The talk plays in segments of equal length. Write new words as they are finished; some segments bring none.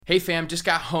Hey fam, just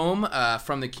got home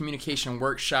from the communication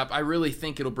workshop. I really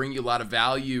think it'll bring you a lot of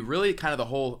value. Really kind of the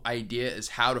whole idea is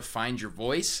how to find your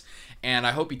voice. And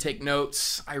I hope you take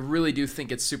notes. I really do think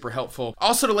it's super helpful.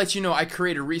 Also to let you know, I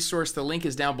created a resource. The link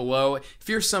is down below. If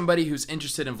you're somebody who's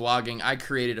interested in vlogging, I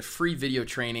created a free video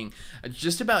training.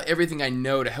 Just about everything I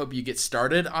know to help you get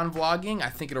started on vlogging. I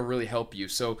think it'll really help you.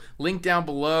 So link down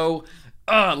below.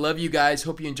 Love you guys.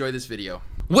 Hope you enjoy this video.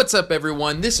 What's up,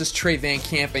 everyone? This is Trey Van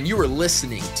Camp, and you are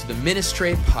listening to the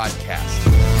Ministry Podcast.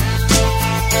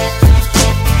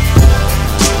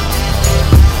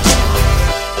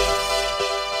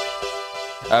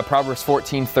 Proverbs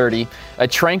 14:30, a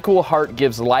tranquil heart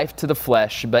gives life to the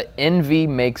flesh, but envy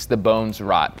makes the bones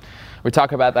rot. We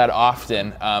talk about that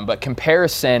often, but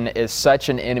comparison is such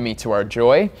an enemy to our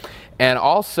joy, and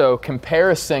also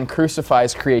comparison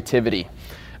crucifies creativity.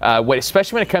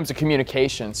 Especially when it comes to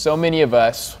communication, so many of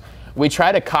us, we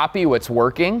try to copy what's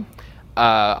working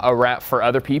for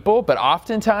other people, but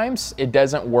oftentimes it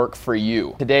doesn't work for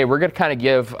you. Today, we're going to kind of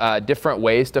give different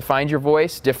ways to find your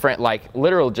voice, different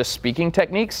literal just speaking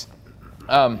techniques.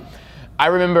 I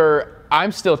remember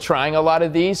I'm still trying a lot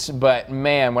of these, but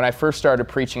man, when I first started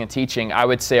preaching and teaching, I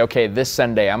would say, okay, this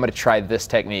Sunday, I'm going to try this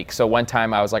technique. So one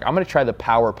time I was like, I'm going to try the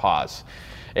power pause.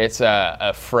 It's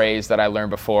a phrase that I learned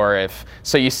before.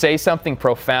 So you say something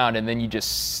profound and then you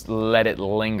just let it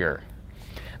linger.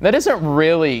 That isn't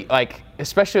really,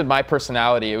 especially with my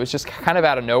personality, it was just kind of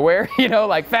out of nowhere,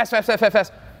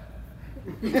 fast.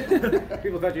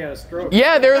 People thought you had a stroke.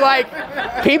 Yeah, they're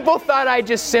like, people thought I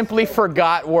just simply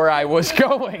forgot where I was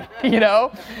going,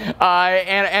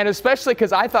 and especially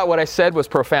because I thought what I said was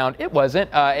profound. It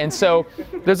wasn't, and so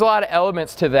there's a lot of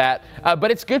elements to that, but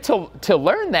it's good to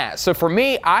learn that. So for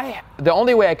me, the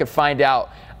only way I could find out,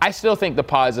 I still think the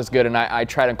pause is good, and I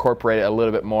try to incorporate it a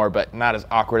little bit more, but not as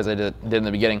awkward as I did in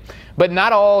the beginning. But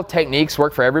not all techniques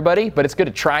work for everybody, but it's good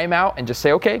to try them out and just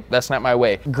say, okay, that's not my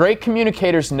way. Great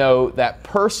communicators know that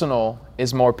personal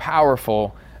is more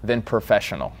powerful than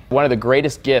professional. One of the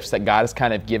greatest gifts that God has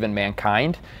kind of given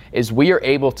mankind is we are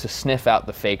able to sniff out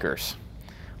the fakers.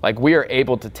 We are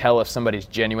able to tell if somebody's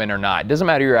genuine or not. It doesn't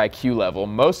matter your IQ level.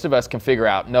 Most of us can figure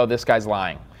out, no, this guy's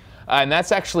lying. And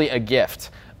that's actually a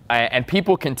gift. And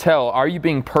people can tell, are you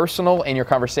being personal in your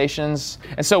conversations?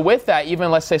 And so with that, even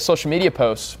let's say social media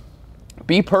posts,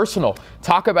 be personal.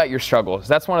 Talk about your struggles.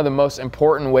 That's one of the most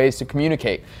important ways to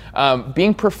communicate.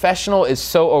 Being professional is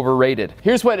so overrated.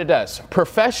 Here's what it does.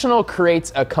 Professional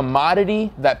creates a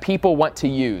commodity that people want to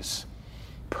use.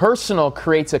 Personal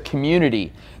creates a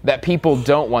community that people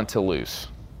don't want to lose.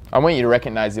 I want you to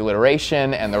recognize the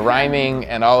alliteration and the rhyming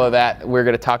and all of that. We're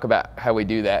going to talk about how we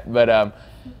do that. But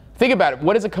think about it.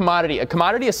 What is a commodity? A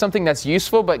commodity is something that's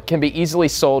useful but can be easily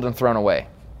sold and thrown away.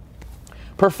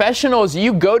 Professionals,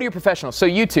 you go to your professionals. So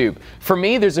YouTube, for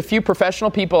me, there's a few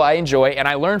professional people I enjoy and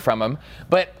I learn from them,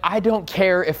 but I don't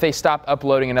care if they stop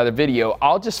uploading another video.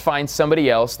 I'll just find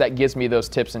somebody else that gives me those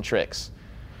tips and tricks.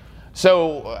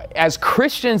 So as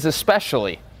Christians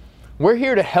especially, we're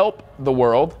here to help the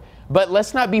world, but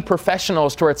let's not be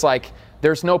professionals to where it's like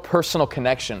there's no personal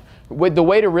connection. With the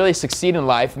way to really succeed in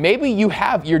life, maybe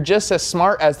you're just as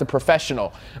smart as the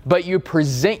professional, but you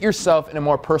present yourself in a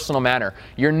more personal manner.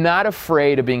 You're not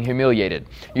afraid of being humiliated.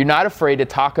 You're not afraid to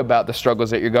talk about the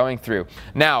struggles that you're going through.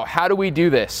 Now, how do we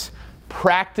do this?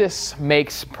 Practice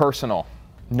makes personal.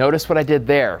 Notice what I did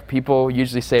there. People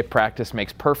usually say practice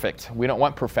makes perfect. We don't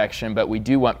want perfection, but we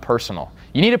do want personal.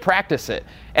 You need to practice it.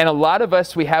 And a lot of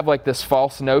us, we have this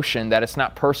false notion that it's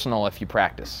not personal if you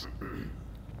practice.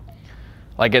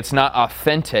 It's not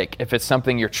authentic if it's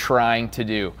something you're trying to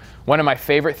do. One of my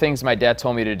favorite things my dad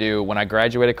told me to do when I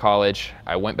graduated college,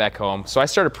 I went back home. So I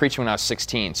started preaching when I was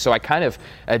 16. So I kind of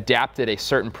adapted a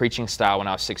certain preaching style when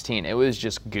I was 16. It was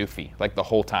just goofy, the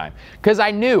whole time. Because I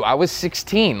knew I was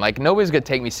 16. Nobody's going to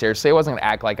take me seriously. I wasn't going to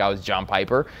act like I was John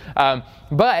Piper.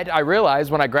 But I realized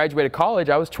when I graduated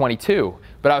college, I was 22.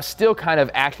 But I was still kind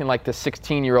of acting like the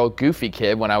 16-year-old goofy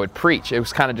kid when I would preach. It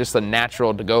was kind of just a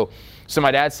natural to go. So my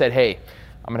dad said, hey,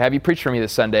 I'm going to have you preach for me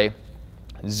this Sunday.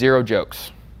 0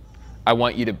 jokes.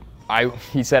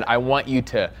 He said, I want you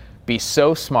to be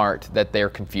so smart that they're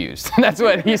confused. That's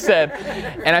what he said.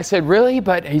 And I said, really?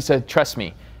 But he said, trust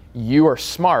me, you are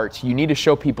smart. You need to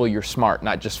show people you're smart,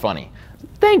 not just funny.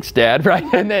 Thanks, Dad, right?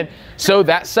 And then, so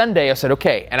that Sunday I said,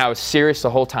 okay. And I was serious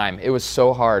the whole time. It was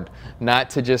so hard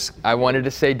not to I wanted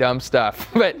to say dumb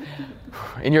stuff.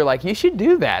 And you're like, you should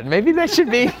do that. Maybe that should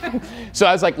be. So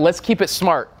I was like, let's keep it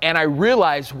smart. And I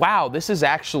realized, wow, this is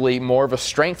actually more of a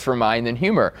strength for mine than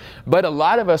humor. But a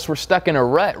lot of us were stuck in a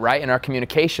rut, right, in our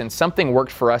communication. Something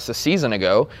worked for us a season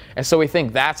ago. And so we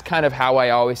think that's kind of how I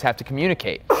always have to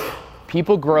communicate.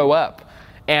 People grow up.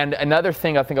 And another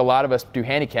thing, I think a lot of us do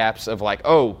handicaps of like,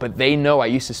 oh, but they know I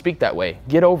used to speak that way.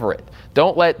 Get over it.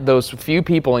 Don't let those few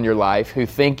people in your life who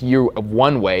think you're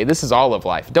one way, this is all of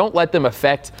life, don't let them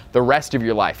affect the rest of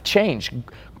your life. Change.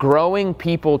 Growing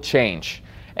people change.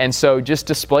 And so just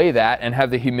display that and have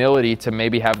the humility to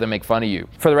maybe have them make fun of you.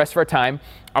 For the rest of our time,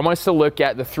 I want us to look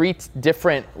at the three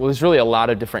different, well, there's really a lot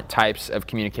of different types of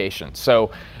communication.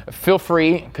 So feel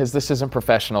free, because this isn't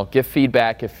professional, give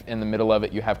feedback if in the middle of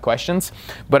it you have questions.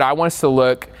 But I want us to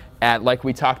look at, like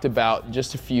we talked about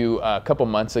just a couple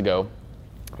months ago,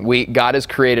 God has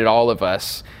created all of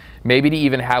us, maybe to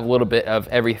even have a little bit of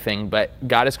everything, but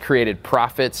God has created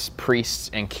prophets, priests,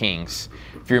 and kings.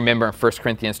 If you remember in 1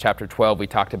 Corinthians chapter 12, we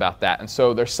talked about that. And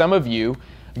so there's some of you,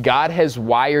 God has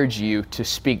wired you to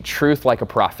speak truth like a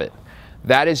prophet.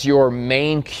 That is your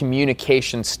main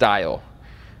communication style.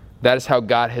 That is how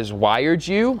God has wired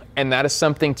you, and that is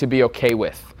something to be okay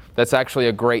with. That's actually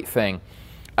a great thing.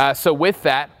 So with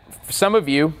that, for some of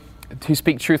you who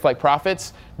speak truth like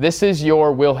prophets, this is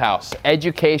your wheelhouse,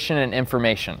 education and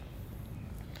information.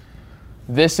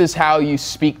 This is how you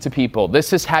speak to people.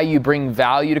 This is how you bring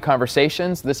value to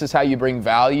conversations. This is how you bring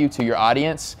value to your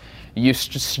audience. You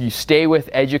stay with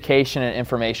education and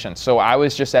information. So I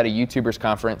was just at a YouTubers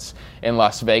conference in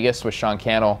Las Vegas with Sean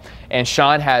Cannell, and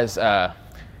Sean has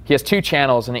he has 2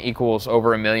 channels and it equals over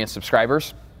 1 million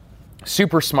subscribers.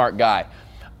 Super smart guy.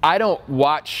 I don't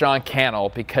watch Sean Cannell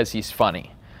because he's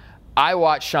funny. I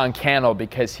watch Sean Cannell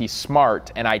because he's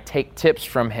smart, and I take tips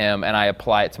from him and I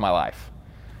apply it to my life.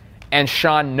 And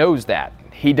Sean knows that.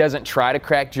 He doesn't try to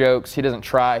crack jokes. He doesn't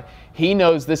try. He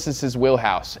knows this is his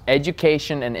wheelhouse,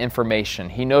 education and information.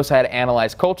 He knows how to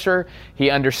analyze culture. He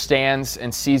understands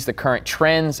and sees the current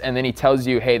trends, and then he tells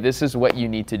you, hey, this is what you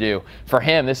need to do. For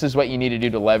him, this is what you need to do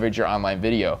to leverage your online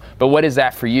video. But what is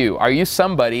that for you? Are you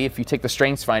somebody, if you take the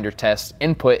StrengthsFinder test,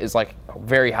 input is like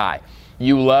very high.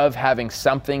 You love having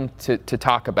something to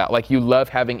talk about. Like you love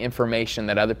having information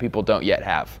that other people don't yet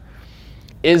have.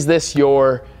 Is this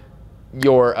your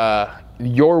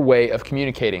way of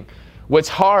communicating? What's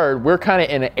hard, we're kind of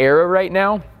in an era right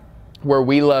now where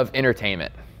we love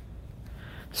entertainment.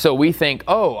 So we think,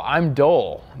 oh, I'm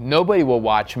dull. Nobody will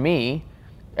watch me.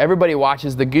 Everybody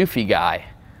watches the goofy guy.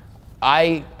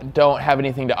 I don't have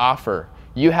anything to offer.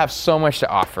 You have so much to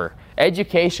offer.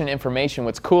 Education, information,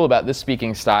 what's cool about this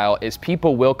speaking style is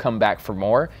people will come back for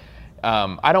more.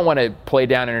 I don't want to play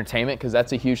down entertainment because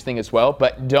that's a huge thing as well,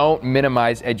 but don't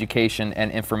minimize education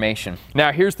and information.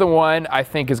 Now, here's the one I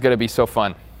think is going to be so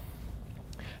fun.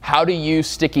 How to use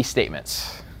sticky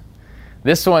statements.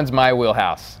 This one's my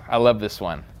wheelhouse. I love this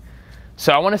one.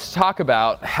 So I want us to talk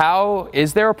about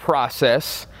is there a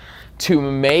process to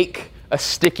make a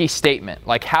sticky statement?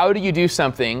 Like, how do you do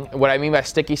something? What I mean by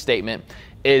sticky statement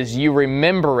is you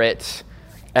remember it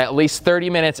at least 30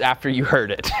 minutes after you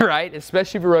heard it, right?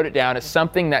 Especially if you wrote it down. It's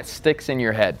something that sticks in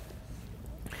your head.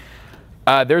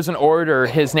 There's an orator.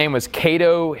 His name was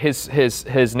Cato. His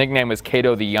nickname was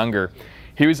Cato the Younger.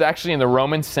 He was actually in the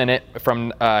Roman Senate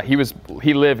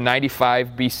he lived 95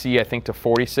 BC, I think, to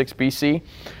 46 BC,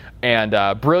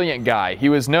 and brilliant guy. He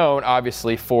was known,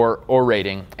 obviously, for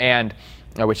orating, and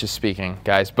which is speaking,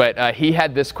 guys. But he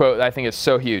had this quote that I think is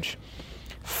so huge.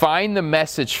 Find the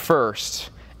message first,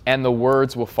 and the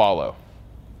words will follow.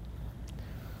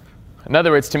 In other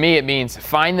words, to me, it means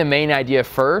find the main idea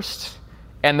first,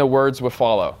 and the words will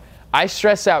follow. I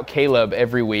stress out Caleb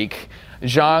every week.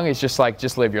 Zhang is just like,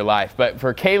 just live your life. But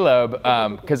for Caleb,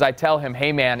 because I tell him,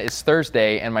 hey man, it's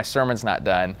Thursday and my sermon's not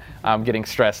done. I'm getting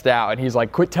stressed out. And he's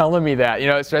like, quit telling me that.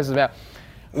 It stresses me out.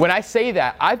 When I say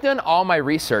that, I've done all my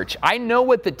research. I know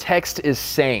what the text is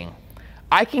saying.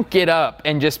 I can get up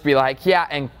and just be like, yeah,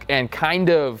 and kind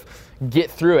of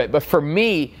get through it. But for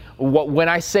me, when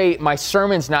I say my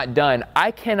sermon's not done,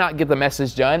 I cannot get the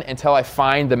message done until I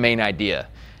find the main idea.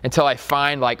 Until I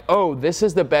find like, oh, this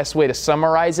is the best way to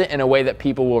summarize it in a way that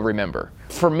people will remember.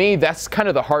 For me, that's kind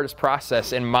of the hardest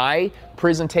process in my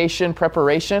presentation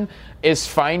preparation is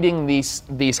finding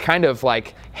these kind of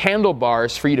like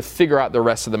handlebars for you to figure out the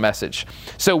rest of the message.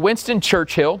 So Winston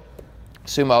Churchill,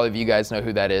 assume all of you guys know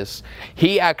who that is.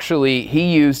 He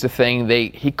used a thing,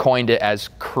 he coined it as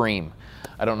cream.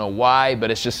 I don't know why, but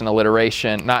it's just an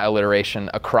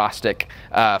acrostic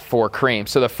for cream.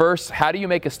 So the first, how do you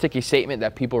make a sticky statement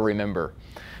that people remember?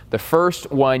 The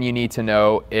first one you need to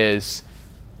know is,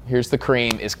 here's the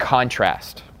cream, is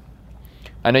contrast.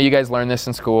 I know you guys learned this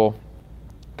in school,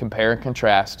 compare and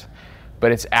contrast,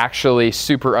 but it's actually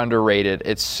super underrated.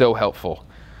 It's so helpful.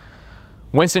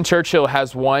 Winston Churchill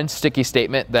has one sticky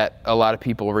statement that a lot of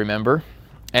people remember,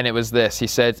 and it was this. He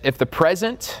said, if the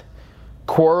present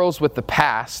quarrels with the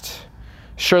past,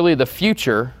 surely the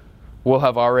future will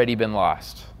have already been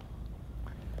lost.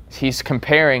 He's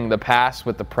comparing the past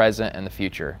with the present and the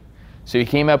future. So he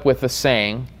came up with a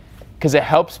saying because it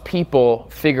helps people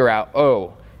figure out,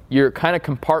 oh, you're kind of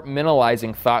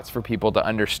compartmentalizing thoughts for people to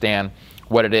understand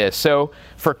what it is. So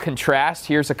for contrast,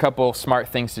 here's a couple smart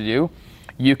things to do.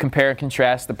 You compare and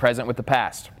contrast the present with the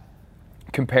past.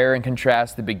 Compare and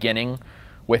contrast the beginning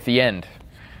with the end.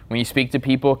 When you speak to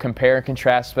people, compare and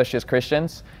contrast, especially as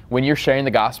Christians. When you're sharing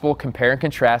the gospel, compare and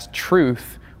contrast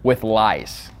truth with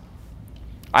lies.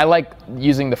 I like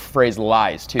using the phrase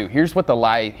lies too. Here's the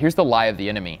lie of the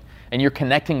enemy. And you're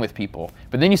connecting with people.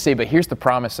 But then you say, but here's the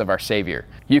promise of our Savior.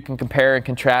 You can compare and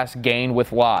contrast gain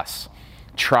with loss,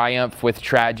 triumph with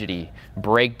tragedy,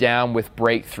 breakdown with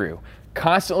breakthrough.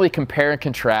 Constantly compare and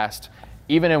contrast,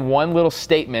 even in one little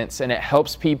statements, and it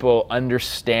helps people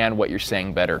understand what you're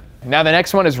saying better. Now the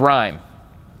next one is rhyme.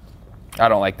 I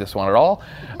don't like this one at all.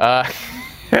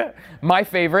 My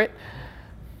favorite.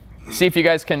 See if you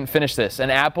guys can finish this. An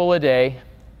apple a day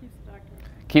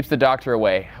keeps the doctor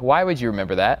away. Why would you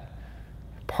remember that?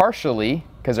 Partially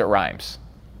because it rhymes.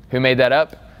 Who made that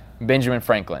up? Benjamin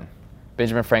Franklin.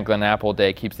 Benjamin Franklin, an apple a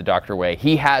day keeps the doctor away.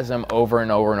 He has them over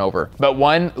and over and over. But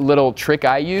one little trick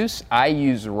I use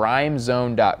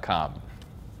rhymezone.com.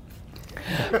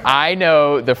 I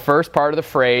know the first part of the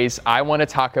phrase. I want to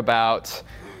talk about,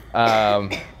 I'm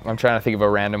trying to think of a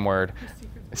random word.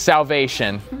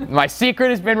 Salvation. My secret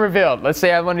has been revealed. Let's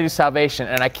say I want to do salvation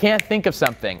and I can't think of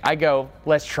something. I go,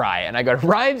 let's try it. And I go to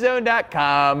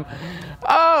rhymezone.com.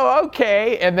 Oh,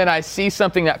 okay. And then I see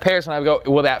something that pairs and I go,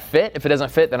 will that fit? If it doesn't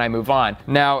fit, then I move on.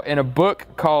 Now, in a book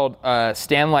called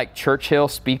Stand Like Churchill,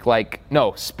 Speak Like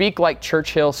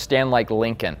Churchill, Stand Like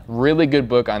Lincoln. Really good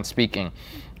book on speaking.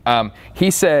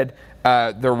 He said,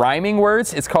 the rhyming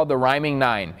words, it's called the rhyming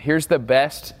 9. Here's the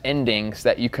best endings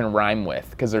that you can rhyme with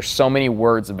because there's so many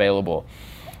words available.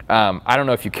 I don't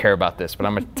know if you care about this, but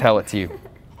I'm going to tell it to you.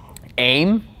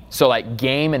 Aim, so like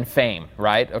game and fame,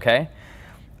 right? Okay.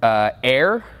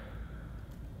 Air,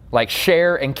 like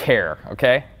share and care,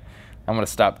 okay? I'm going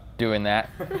to stop doing that.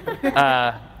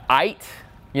 Ite,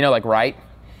 like right.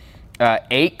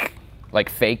 Ache, like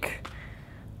fake.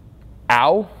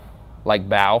 Ow, like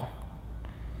bow.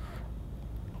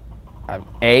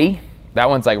 That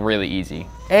one's like really easy.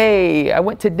 Hey, I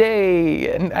went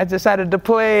today and I decided to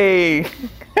play.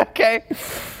 Okay.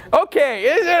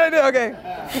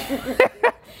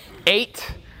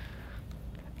 Eight.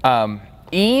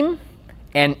 Eam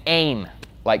and aim,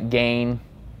 like gain.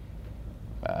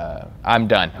 I'm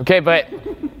done. Okay, but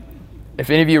if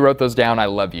any of you wrote those down, I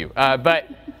love you. But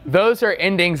those are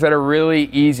endings that are really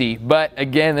easy. But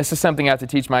again, this is something I have to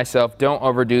teach myself. Don't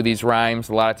overdo these rhymes.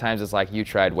 A lot of times it's like you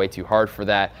tried way too hard for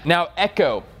that. Now,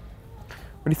 echo.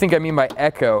 What do you think I mean by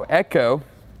echo? Echo,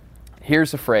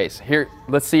 here's a phrase. Here,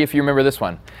 let's see if you remember this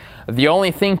one. The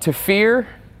only thing to fear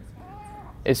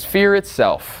is fear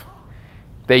itself.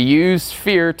 They used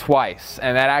fear twice,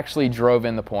 and that actually drove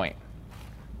in the point.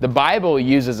 The Bible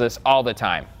uses this all the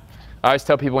time. I always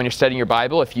tell people when you're studying your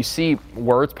Bible, if you see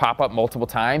words pop up multiple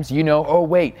times, you know, oh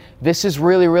wait, this is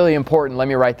really, really important. Let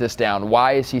me write this down.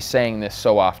 Why is he saying this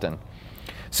so often?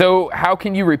 So how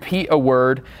can you repeat a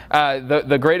word?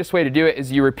 The greatest way to do it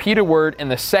is you repeat a word in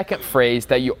the second phrase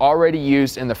that you already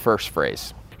used in the first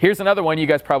phrase. Here's another one you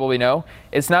guys probably know.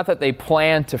 It's not that they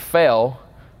planned to fail,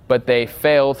 but they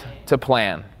failed to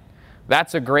plan.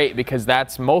 That's a great because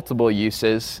that's multiple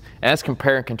uses, and that's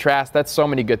compare and contrast. That's so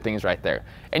many good things right there.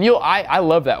 And I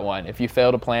love that one. If you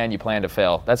fail to plan, you plan to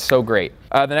fail. That's so great.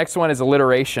 The next one is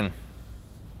alliteration.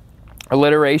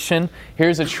 Alliteration,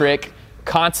 here's a trick.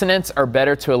 Consonants are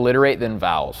better to alliterate than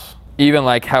vowels. Even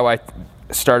like how I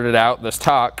started out this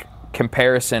talk,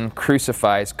 comparison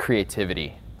crucifies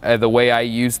creativity. The way I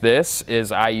use this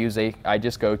is I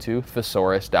just go to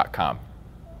thesaurus.com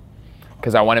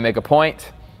because I want to make a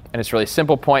point. And it's a really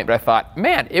simple point, but I thought,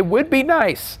 man, it would be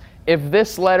nice if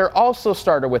this letter also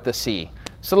started with a C.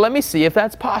 So let me see if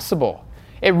that's possible.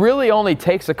 It really only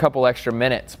takes a couple extra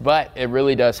minutes, but it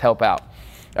really does help out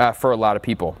for a lot of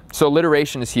people. So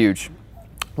alliteration is huge.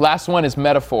 Last one is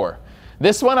metaphor.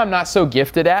 This one I'm not so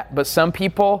gifted at, but some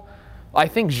people, I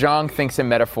think Zhang thinks in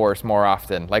metaphors more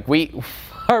often. Like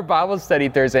our Bible study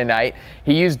Thursday night,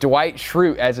 he used Dwight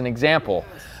Schrute as an example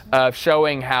of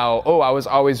showing how, I was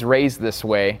always raised this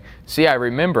way. See, I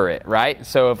remember it, right?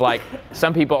 So if like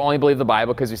some people only believe the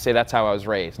Bible because we say that's how I was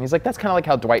raised. And he's like, that's kind of like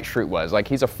how Dwight Schrute was. Like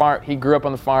he grew up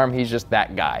on the farm, he's just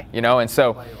that guy, And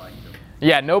so,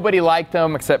 nobody liked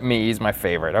him except me. He's my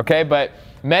favorite, okay? But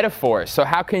metaphors. So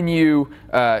how can you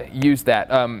use that?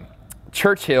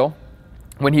 Churchill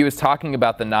when he was talking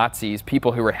about the Nazis,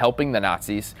 people who were helping the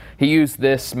Nazis, he used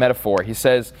this metaphor. He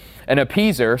says, an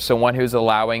appeaser, so one who's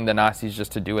allowing the Nazis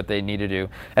just to do what they need to do,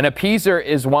 an appeaser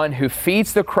is one who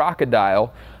feeds the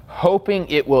crocodile, hoping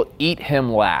it will eat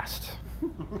him last.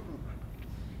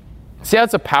 See how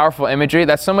it's a powerful imagery?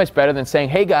 That's so much better than saying,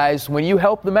 hey guys, when you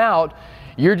help them out,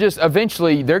 you're just,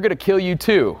 eventually, they're going to kill you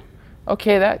too.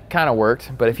 Okay, that kind of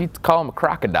worked, but if you call him a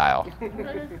crocodile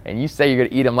and you say you're going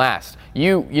to eat him last,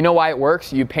 you know why it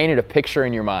works? You painted a picture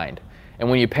in your mind. And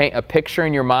when you paint a picture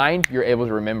in your mind, you're able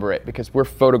to remember it because we're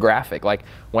photographic. Like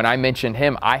when I mentioned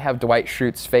him, I have Dwight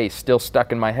Schrute's face still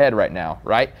stuck in my head right now,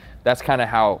 right? That's kind of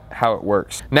how it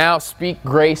works. Now speak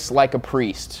grace like a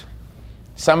priest.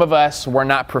 Some of us, we're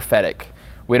not prophetic.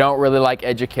 We don't really like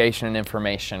education and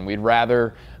information. We'd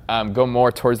rather go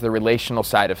more towards the relational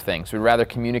side of things. We'd rather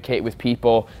communicate with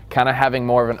people, kind of having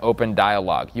more of an open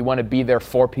dialogue. You want to be there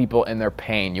for people in their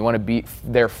pain. You want to be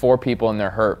there for people in their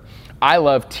hurt. I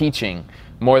love teaching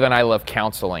more than I love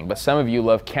counseling, but some of you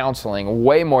love counseling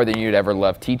way more than you'd ever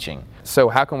love teaching. So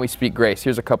how can we speak grace?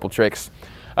 Here's a couple tricks.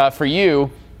 For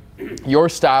you, your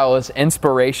style is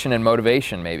inspiration and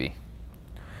motivation, maybe.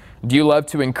 Do you love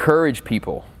to encourage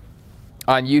people?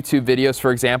 On YouTube videos,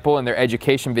 for example, and their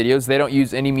education videos, they don't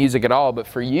use any music at all, but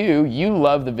for you, you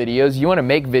love the videos. You want to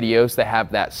make videos that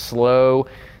have that slow,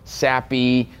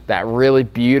 sappy, that really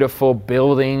beautiful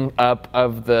building up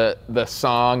of the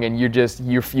song, and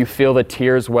you feel the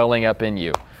tears welling up in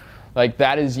you. Like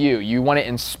that is you. You want to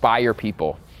inspire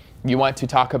people. You want to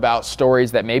talk about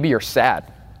stories that maybe are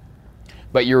sad,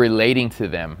 but you're relating to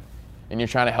them. And you're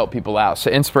trying to help people out.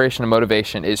 So inspiration and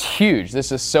motivation is huge.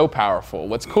 This is so powerful.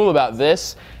 What's cool about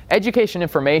this, education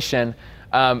information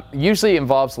usually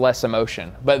involves less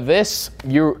emotion. But this,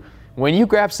 when you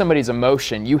grab somebody's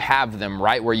emotion, you have them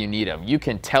right where you need them. You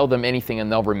can tell them anything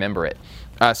and they'll remember it.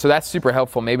 So that's super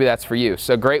helpful. Maybe that's for you.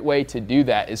 So a great way to do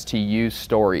that is to use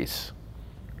stories.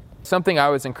 Something I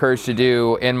was encouraged to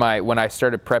do when I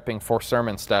started prepping for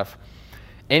sermon stuff,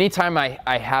 anytime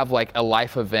I have like a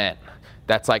life event,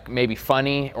 that's like maybe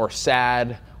funny or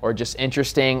sad or just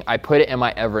interesting, I put it in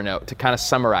my Evernote to kind of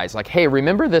summarize, like, hey,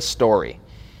 remember this story.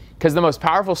 Because the most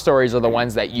powerful stories are the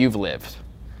ones that you've lived.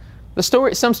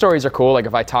 Some stories are cool, like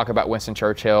if I talk about Winston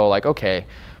Churchill, like, okay.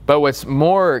 But what's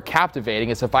more captivating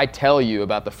is if I tell you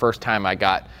about the first time I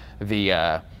got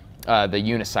the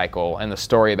unicycle and the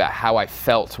story about how I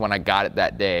felt when I got it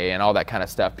that day and all that kind of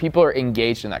stuff. People are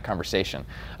engaged in that conversation.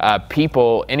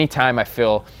 Anytime I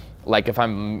feel like if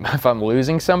I'm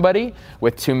losing somebody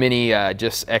with too many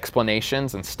just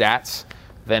explanations and stats,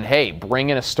 then hey, bring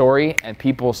in a story and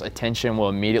people's attention will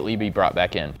immediately be brought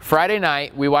back in. Friday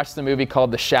night, we watched the movie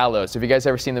called The Shallows. Have you guys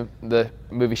ever seen the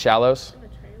movie Shallows?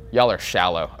 Y'all are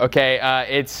shallow. Okay,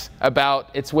 it's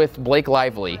with Blake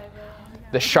Lively.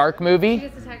 The shark movie. He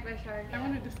gets attacked by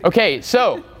sharks. Okay,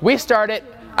 so we started.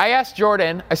 I asked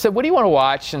Jordan, I said, what do you want to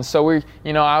watch? And so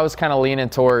I was kind of leaning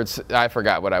towards, I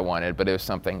forgot what I wanted, but it was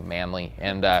something manly.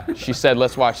 And she said,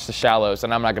 let's watch The Shallows.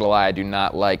 And I'm not going to lie, I do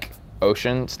not like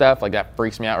ocean stuff. Like that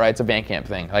freaks me out, right? It's a band camp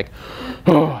thing. Like,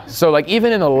 so like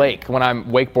even in the lake when I'm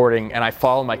wakeboarding and I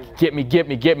fall, I'm like, get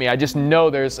me. I just know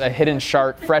there's a hidden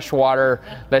shark, fresh water.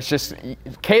 That's just,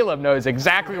 Caleb knows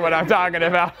exactly what I'm talking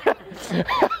about.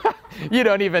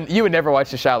 You would never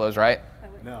watch The Shallows, right?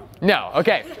 No,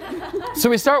 okay. So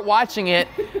we start watching it,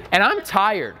 and I'm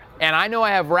tired. And I know I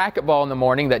have racquetball in the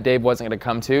morning that Dave wasn't going to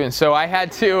come to, and so I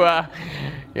had to,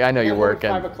 I know you're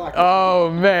working. 5 o'clock. Oh,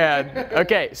 man.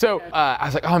 Okay, so I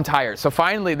was like, I'm tired. So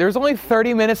finally, there's only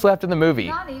 30 minutes left in the movie.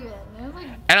 Not even.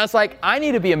 And I was like, I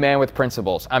need to be a man with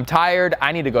principles. I'm tired.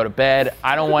 I need to go to bed.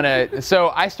 I don't want to. So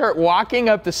I start walking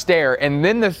up the stair, and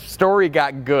then the story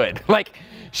got good. Like,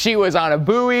 she was on a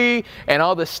buoy and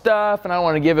all this stuff, and I don't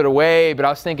want to give it away, but I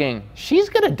was thinking, she's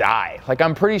going to die. Like,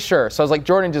 I'm pretty sure. So I was like,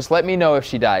 Jordan, just let me know if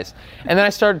she dies. And then I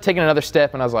started taking another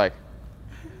step, and I was like,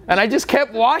 and I just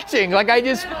kept watching. Like,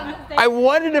 I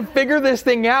wanted to figure this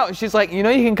thing out. And she's like, you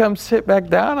can come sit back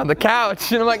down on the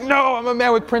couch. And I'm like, no, I'm a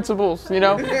man with principles, And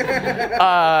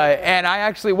I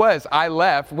actually was. I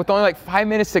left with only like 5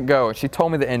 minutes to go. She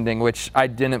told me the ending, which I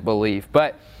didn't believe.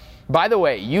 But by the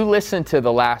way, you listened to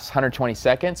the last 120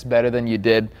 seconds better than you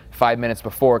did 5 minutes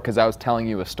before because I was telling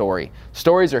you a story.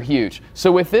 Stories are huge.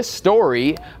 So with this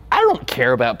story, I don't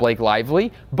care about Blake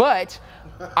Lively, but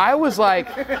I was like,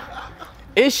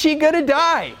 is she gonna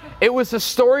die? It was a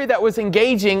story that was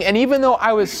engaging, and even though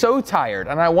I was so tired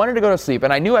and I wanted to go to sleep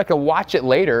and I knew I could watch it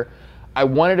later, I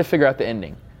wanted to figure out the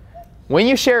ending. When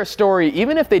you share a story,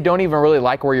 even if they don't even really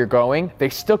like where you're going, they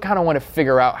still kind of want to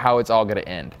figure out how it's all gonna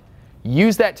end.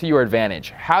 Use that to your advantage.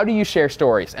 How do you share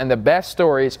stories? And the best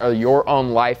stories are your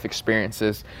own life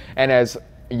experiences. And as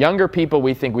younger people,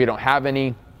 we think we don't have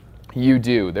any. You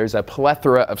do. There's a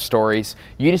plethora of stories.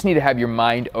 You just need to have your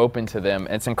mind open to them.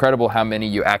 It's incredible how many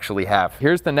you actually have.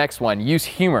 Here's the next one. Use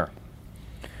humor.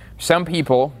 Some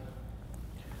people,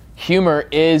 humor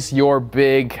is your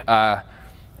big,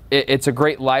 it's a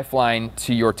great lifeline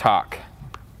to your talk.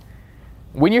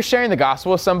 When you're sharing the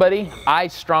gospel with somebody, I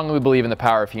strongly believe in the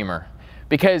power of humor.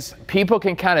 Because people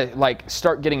can kind of like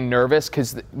start getting nervous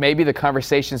because maybe the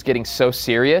conversation's getting so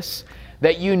serious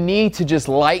that you need to just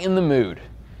lighten the mood.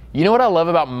 You know what I love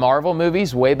about Marvel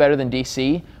movies way better than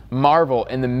DC? Marvel,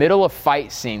 in the middle of fight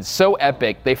scenes, so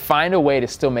epic, they find a way to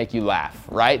still make you laugh,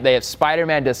 right? They have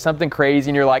Spider-Man does something crazy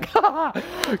and you're like, ha,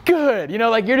 good. You know,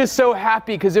 like you're just so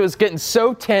happy because it was getting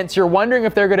so tense. You're wondering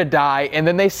if they're going to die. And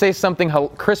then they say something,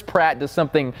 Chris Pratt does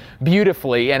something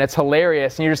beautifully and it's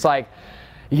hilarious. And you're just like,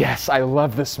 yes, I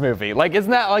love this movie. Like,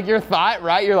 isn't that like your thought,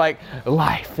 right? You're like,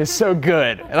 life is so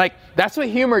good. And like, that's what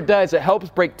humor does. It helps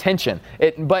break tension.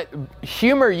 But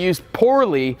humor used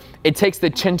poorly, it takes the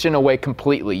tension away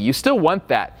completely. You still want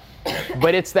that,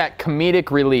 but it's that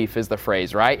comedic relief is the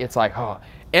phrase, right? It's like, oh,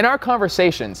 in our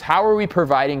conversations, how are we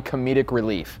providing comedic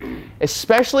relief?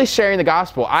 Especially sharing the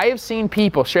gospel. I have seen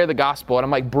people share the gospel and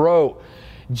I'm like, bro,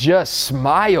 just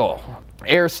smile.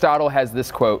 Aristotle has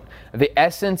this quote, the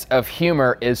essence of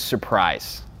humor is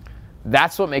surprise.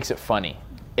 That's what makes it funny.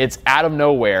 It's out of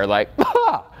nowhere, like,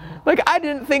 like I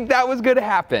didn't think that was going to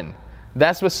happen.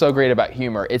 That's what's so great about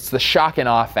humor. It's the shock and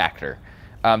awe factor.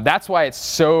 That's why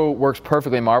it works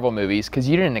perfectly in Marvel movies, because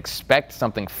you didn't expect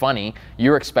something funny.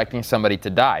 You were expecting somebody to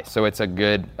die. So it's a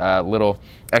good little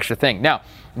extra thing. Now,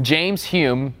 James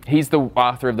Hume, he's the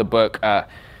author of the book,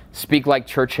 Speak Like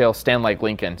Churchill, Stand Like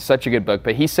Lincoln. Such a good book.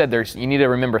 But he said you need to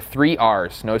remember 3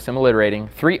 R's. Notice I'm alliterating.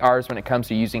 3 R's when it comes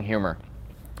to using humor.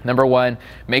 Number 1,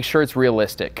 make sure it's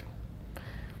realistic.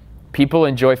 People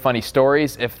enjoy funny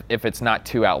stories if it's not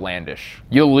too outlandish.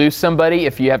 You'll lose somebody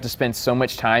if you have to spend so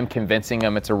much time convincing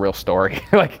them it's a real story.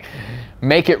 Like,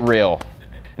 make it real.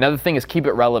 Another thing is keep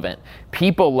it relevant.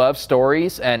 People love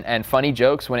stories and funny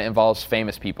jokes when it involves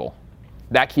famous people.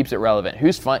 That keeps it relevant.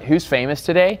 Who's famous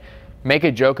today? Make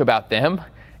a joke about them,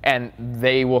 and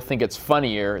they will think it's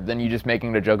funnier than you just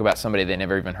making a joke about somebody they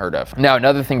never even heard of. Now,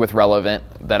 another thing with relevant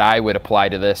that I would apply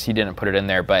to this, he didn't put it in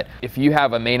there, but if you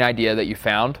have a main idea that you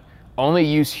found, only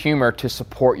use humor to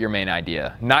support your main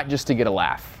idea, not just to get a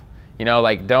laugh. You know,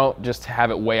 like don't just have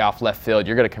it way off left field.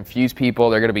 You're going to confuse people.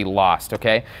 They're going to be lost,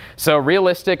 okay? So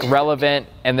realistic, relevant,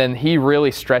 and then he really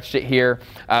stretched it here.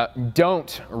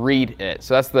 Don't read it.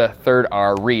 So that's the 3rd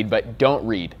R, read, but don't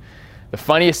read. The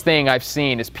funniest thing I've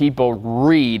seen is people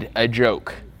read a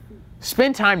joke.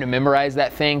 Spend time to memorize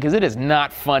that thing because it is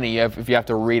not funny if you have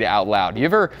to read it out loud. You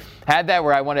ever had that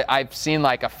where I've seen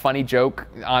like a funny joke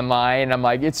online and I'm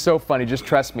like, it's so funny, just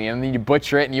trust me. And then you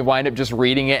butcher it and you wind up just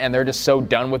reading it and they're just so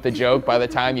done with the joke by the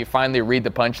time you finally read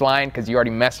the punchline because you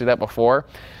already messed it up before.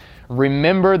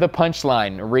 Remember the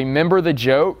punchline, remember the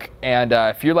joke, and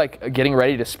if you're like getting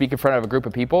ready to speak in front of a group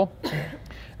of people,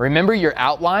 remember your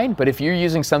outline, but if you're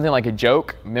using something like a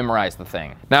joke, memorize the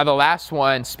thing. Now the last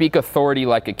one, speak authority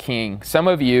like a king. Some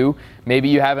of you, maybe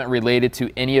you haven't related to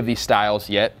any of these styles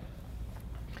yet.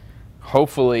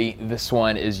 Hopefully this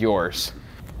one is yours.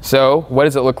 So what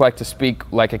does it look like to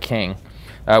speak like a king?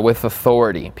 With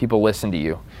authority, people listen to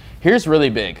you. Here's really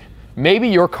big. Maybe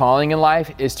your calling in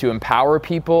life is to empower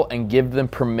people and give them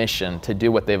permission to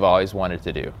do what they've always wanted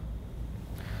to do.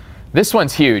 This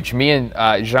one's huge. Me and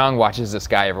Zhang watches this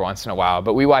guy every once in a while,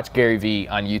 but we watch Gary Vee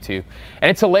on YouTube. And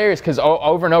it's hilarious because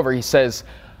over and over he says,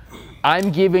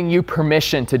 I'm giving you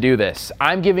permission to do this.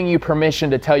 I'm giving you permission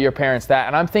to tell your parents that.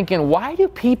 And I'm thinking, why do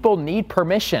people need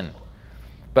permission?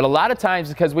 But a lot of times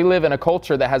because we live in a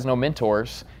culture that has no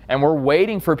mentors and we're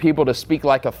waiting for people to speak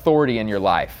like authority in your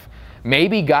life.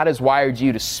 Maybe God has wired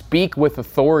you to speak with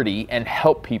authority and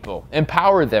help people,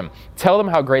 empower them, tell them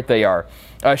how great they are,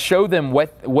 show them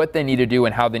what they need to do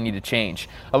and how they need to change.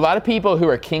 A lot of people who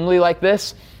are kingly like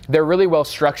this, they're really well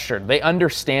structured. They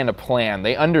understand a plan.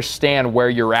 They understand where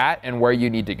you're at and where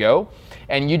you need to go,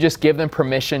 and you just give them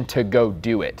permission to go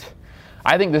do it.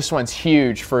 I think this one's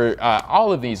huge for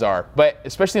all of these are, but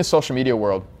especially in the social media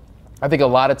world. I think a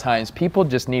lot of times people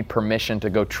just need permission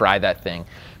to go try that thing.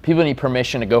 People need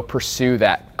permission to go pursue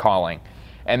that calling.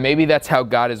 And maybe that's how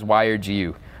God has wired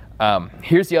you.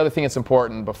 Here's the other thing that's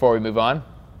important before we move on.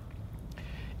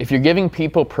 If you're giving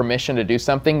people permission to do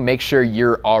something, make sure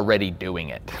you're already doing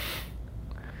it.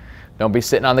 Don't be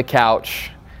sitting on the couch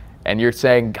and you're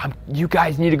saying, you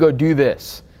guys need to go do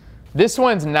this. This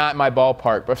one's not my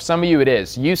ballpark, but for some of you it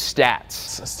is. Use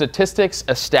stats. Statistics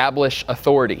establish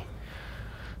authority.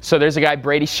 So there's a guy,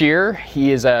 Brady Shearer.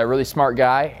 He is a really smart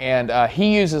guy, and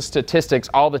he uses statistics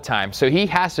all the time. So he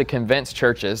has to convince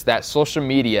churches that social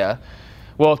media,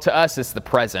 well, to us it's the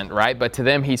present, right? But to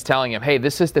them, he's telling them, hey,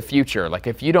 this is the future. Like,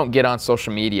 if you don't get on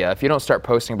social media, if you don't start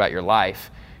posting about your life,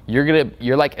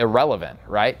 you're like irrelevant,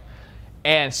 right?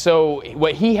 And so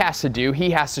what he has to do, he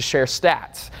has to share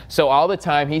stats. So all the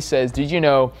time he says, did you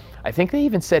know, I think they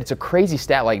even said it's a crazy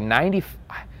stat, like 90,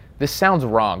 this sounds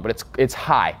wrong, but it's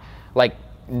high. Like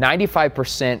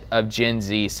 95% of Gen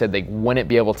Z said they wouldn't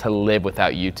be able to live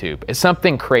without YouTube. It's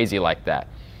something crazy like that.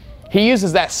 He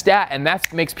uses that stat, and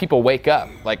that makes people wake up.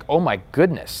 Like, oh my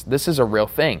goodness, this is a real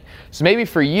thing. So maybe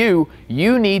for you,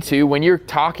 you need to, when you're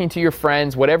talking to your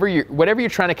friends, whatever you're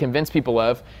trying to convince people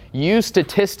of, use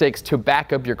statistics to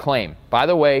back up your claim. By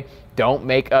the way, don't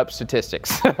make up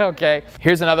statistics, okay?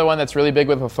 Here's another one that's really big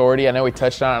with authority. I know we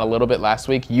touched on it a little bit last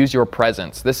week. Use your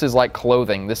presence. This is like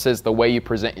clothing. This is the way you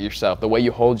present yourself, the way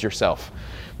you hold yourself.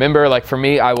 Remember, like for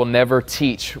me, I will never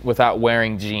teach without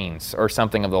wearing jeans or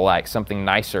something of the like, something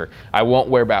nicer. I won't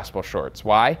wear basketball shorts.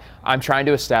 Why? I'm trying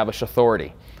to establish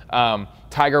authority.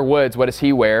 Tiger Woods, what does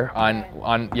he wear on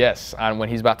when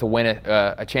he's about to win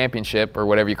a championship or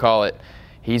whatever you call it?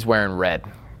 He's wearing red.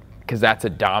 Because that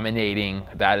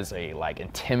is a like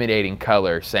intimidating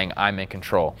color saying I'm in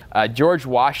control. George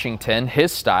Washington,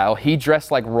 his style, he dressed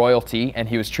like royalty and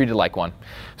he was treated like one.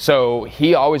 So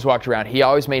he always walked around, he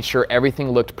always made sure everything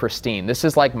looked pristine. This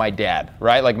is like my dad,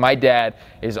 right? Like my dad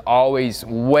is always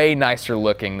way nicer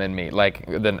looking than me,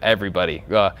 than everybody,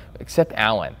 except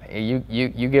Alan. You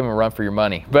give him a run for your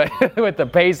money, but with the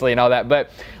paisley and all that. But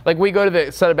like we go to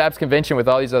the Southern Baptist Convention with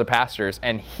all these other pastors,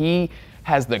 and he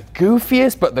has the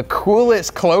goofiest but the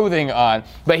coolest clothing on,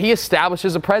 but he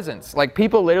establishes a presence. Like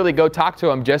people literally go talk to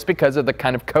him just because of the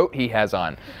kind of coat he has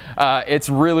on. It's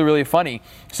really, really funny.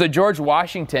 So George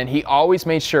Washington, he always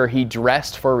made sure he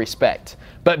dressed for respect.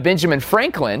 But Benjamin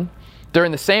Franklin,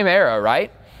 during the same era,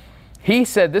 right? He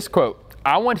said this quote,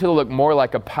 I want to look more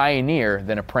like a pioneer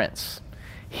than a prince.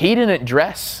 He didn't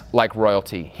dress like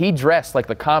royalty. He dressed like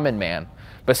the common man,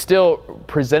 but still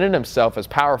presented himself as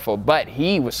powerful. But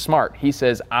he was smart. He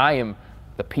says, I am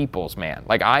the people's man.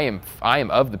 Like I am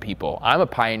of the people. I'm a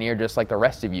pioneer just like the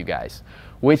rest of you guys,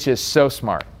 which is so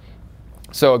smart.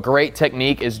 So a great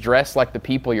technique is dress like the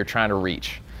people you're trying to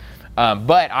reach.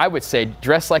 But I would say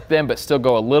dress like them, but still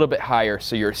go a little bit higher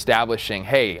so you're establishing,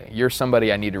 hey, you're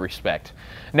somebody I need to respect.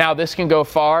 Now this can go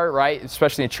far, right?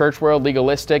 Especially in church world,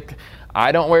 legalistic.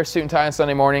 I don't wear a suit and tie on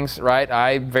Sunday mornings, right?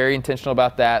 I'm very intentional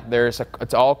about that.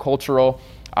 It's all cultural.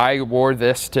 I wore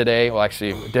this today. Well,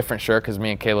 actually, a different shirt because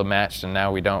me and Caleb matched, and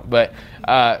now we don't. But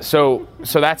so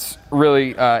that's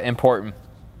really important.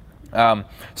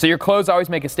 So your clothes always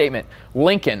make a statement.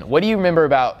 Lincoln. What do you remember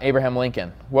about Abraham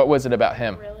Lincoln? What was it about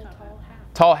him? Really tall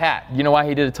hat. Tall hat. You know why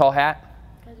he did a tall hat?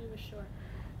 Because he was short.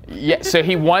 Yeah. So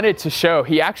he wanted to show.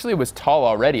 He actually was tall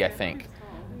already, I think.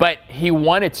 But he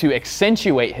wanted to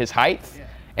accentuate his height,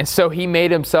 and so he made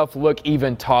himself look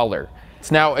even taller.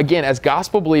 So now, again, as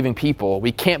gospel-believing people,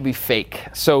 we can't be fake.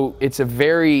 So it's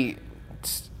a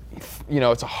it's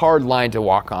a hard line to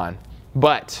walk on.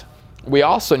 But we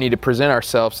also need to present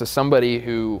ourselves as somebody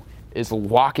who is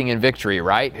walking in victory,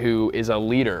 right? Who is a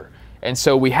leader. And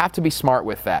so we have to be smart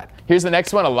with that. Here's the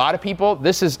next one. A lot of people,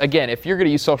 this is, again, if you're going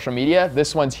to use social media,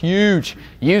 this one's huge.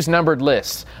 Use numbered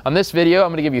lists. On this video, I'm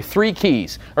going to give you 3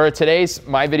 keys. Or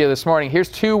my video this morning, here's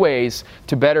 2 ways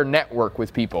to better network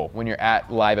with people when you're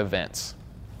at live events.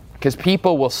 Because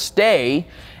people will stay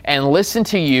and listen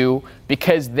to you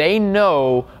because they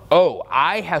know, oh,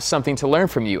 I have something to learn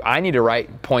from you. I need to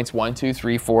write points 1, 2,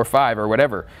 3, 4, 5, or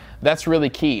whatever. That's really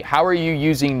key. How are you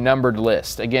using numbered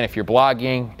lists? Again, if you're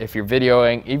blogging, if you're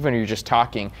videoing, even if you're just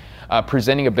talking,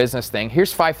 presenting a business thing,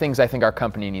 here's 5 things I think our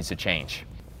company needs to change.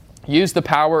 Use the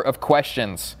power of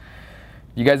questions.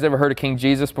 You guys ever heard of King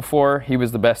Jesus before? He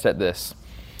was the best at this.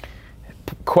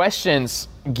 Questions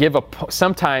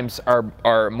sometimes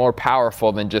are more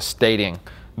powerful than just stating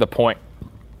the point.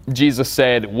 Jesus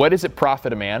said, what does it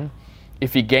profit a man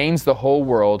if he gains the whole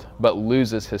world but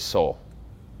loses his soul?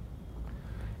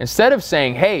 Instead of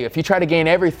saying, hey, if you try to gain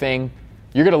everything,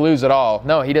 you're going to lose it all.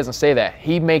 No, he doesn't say that.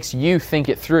 He makes you think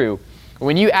it through.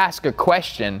 When you ask a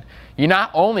question, you're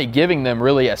not only giving them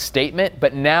really a statement,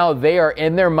 but now they are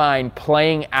in their mind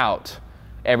playing out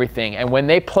everything. And when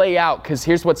they play out, because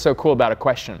here's what's so cool about a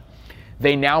question,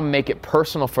 they now make it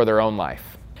personal for their own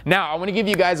life. Now, I want to give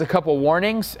you guys a couple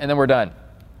warnings, and then we're done.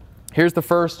 Here's the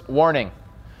first warning.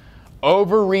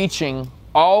 Overreaching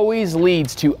always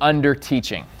leads to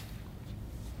under-teaching.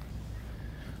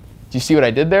 Do you see what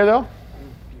I did there, though?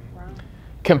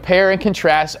 Compare and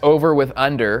contrast over with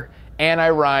under, and I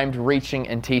rhymed reaching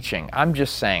and teaching. I'm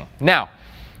just saying. Now,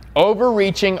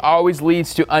 overreaching always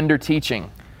leads to under-teaching.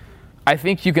 I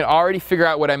think you can already figure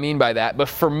out what I mean by that, but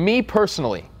for me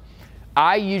personally,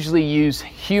 I usually use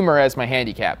humor as my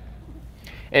handicap.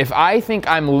 If I think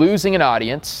I'm losing an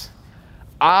audience,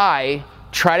 I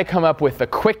try to come up with the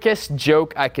quickest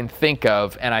joke I can think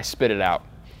of, and I spit it out.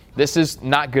 This is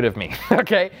not good of me,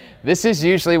 okay? This is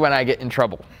usually when I get in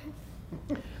trouble.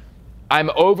 I'm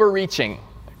overreaching.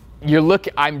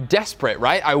 I'm desperate,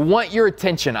 right? I want your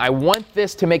attention. I want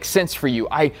this to make sense for you.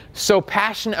 I'm so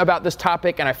passionate about this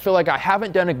topic, and I feel like I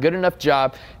haven't done a good enough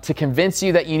job to convince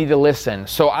you that you need to listen.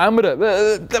 So I'm going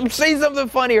to say something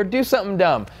funny or do something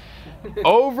dumb.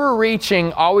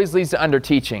 Overreaching always leads to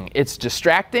underteaching. It's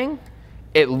distracting.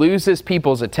 It loses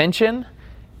people's attention.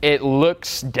 It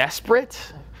looks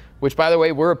desperate, which, by the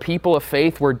way, we're a people of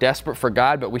faith. We're desperate for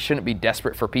God, but we shouldn't be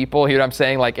desperate for people. You know what I'm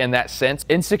saying? Like, in that sense,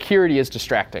 insecurity is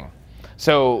distracting.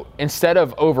 So instead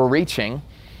of overreaching,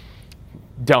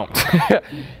 don't.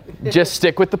 Just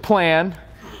stick with the plan.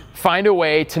 Find a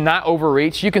way to not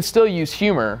overreach. You can still use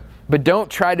humor, but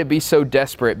don't try to be so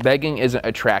desperate. Begging isn't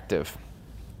attractive.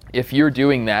 If you're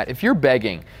doing that, if you're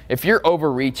begging, if you're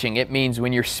overreaching, it means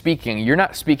when you're speaking, you're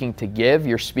not speaking to give,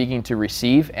 you're speaking to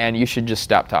receive, and you should just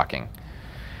stop talking.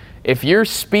 If you're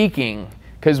speaking,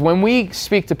 because when we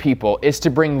speak to people, it's to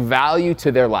bring value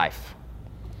to their life.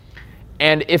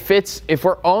 And if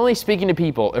we're only speaking to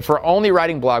people, if we're only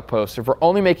writing blog posts, if we're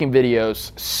only making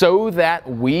videos so that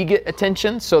we get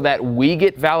attention, so that we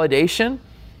get validation,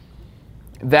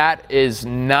 that is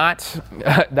not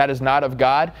of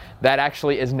God. That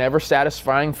actually is never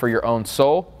satisfying for your own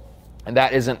soul, and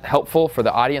that isn't helpful for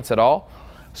the audience at all.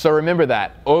 So remember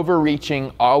that.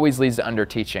 Overreaching always leads to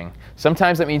underteaching.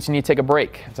 Sometimes that means you need to take a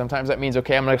break. Sometimes that means,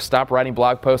 okay, I'm going to stop writing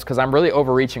blog posts because I'm really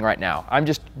overreaching right now. I'm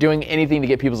just doing anything to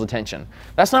get people's attention.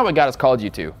 That's not what God has called you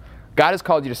to. God has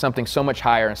called you to something so much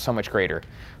higher and so much greater.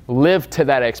 Live to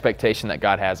that expectation that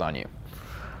God has on you.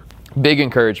 Big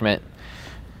encouragement.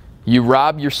 You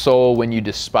rob your soul when you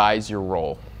despise your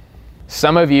role.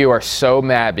 Some of you are so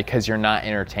mad because you're not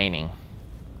entertaining,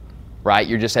 right?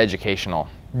 You're just educational.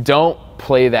 Don't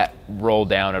play that role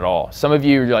down at all. Some of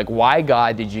you are like, why,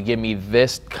 God, did you give me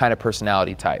this kind of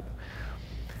personality type?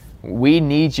 We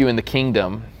need you in the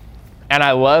kingdom. And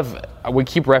we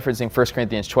keep referencing 1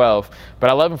 Corinthians 12, but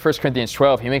I love in 1 Corinthians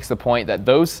 12, he makes the point that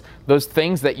those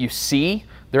things that you see,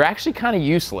 they're actually kind of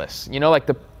useless. You know, like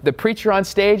the preacher on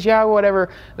stage, yeah, whatever.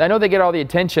 I know they get all the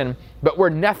attention, but we're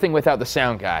nothing without the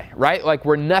sound guy, right? Like,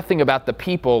 we're nothing about the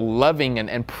people loving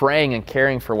and praying and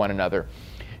caring for one another.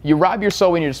 You rob your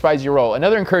soul when you despise your role.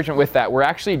 Another encouragement with that, we're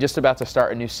actually just about to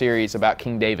start a new series about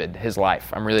King David, his life.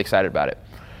 I'm really excited about it.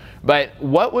 But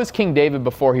what was King David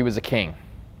before he was a king?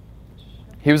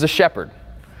 He was a shepherd.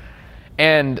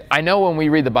 And I know when we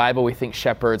read the Bible, we think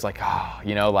shepherds like, oh,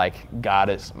 you know, like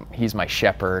he's my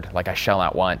shepherd, like I shall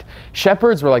not want.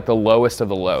 Shepherds were like the lowest of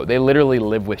the low. They literally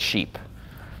live with sheep.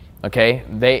 Okay?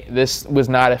 This was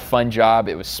not a fun job.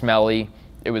 It was smelly.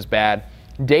 It was bad.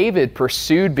 David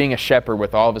pursued being a shepherd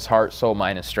with all of his heart, soul,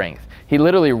 mind, and strength. He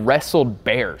literally wrestled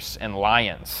bears and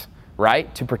lions,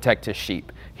 right, to protect his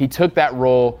sheep. He took that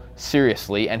role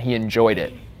seriously, and he enjoyed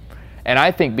it. And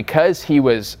I think because he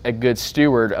was a good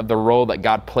steward of the role that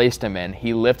God placed him in,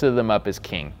 he lifted them up as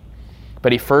king.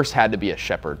 But he first had to be a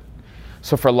shepherd.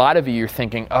 So for a lot of you, you're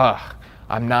thinking, I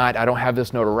don't have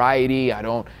this notoriety. I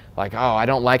don't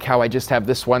like how I just have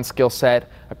this one skill set.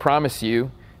 I promise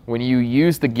you, when you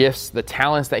use the gifts, the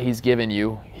talents that he's given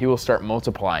you, he will start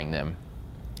multiplying them.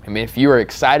 I mean, if you are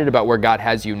excited about where God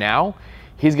has you now,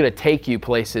 he's going to take you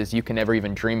places you can never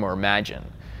even dream or imagine.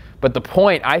 But the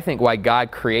point, I think, why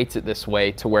God creates it this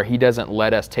way to where he doesn't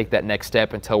let us take that next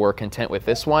step until we're content with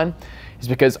this one is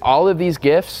because all of these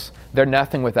gifts, they're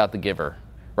nothing without the giver,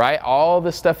 right? All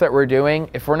the stuff that we're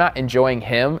doing, if we're not enjoying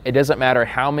him, it doesn't matter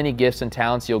how many gifts and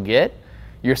talents you'll get,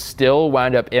 you're still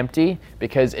wound up empty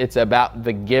because it's about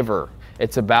the giver.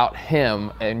 It's about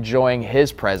him enjoying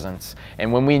his presence.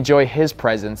 And when we enjoy his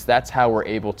presence, that's how we're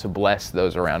able to bless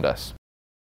those around us.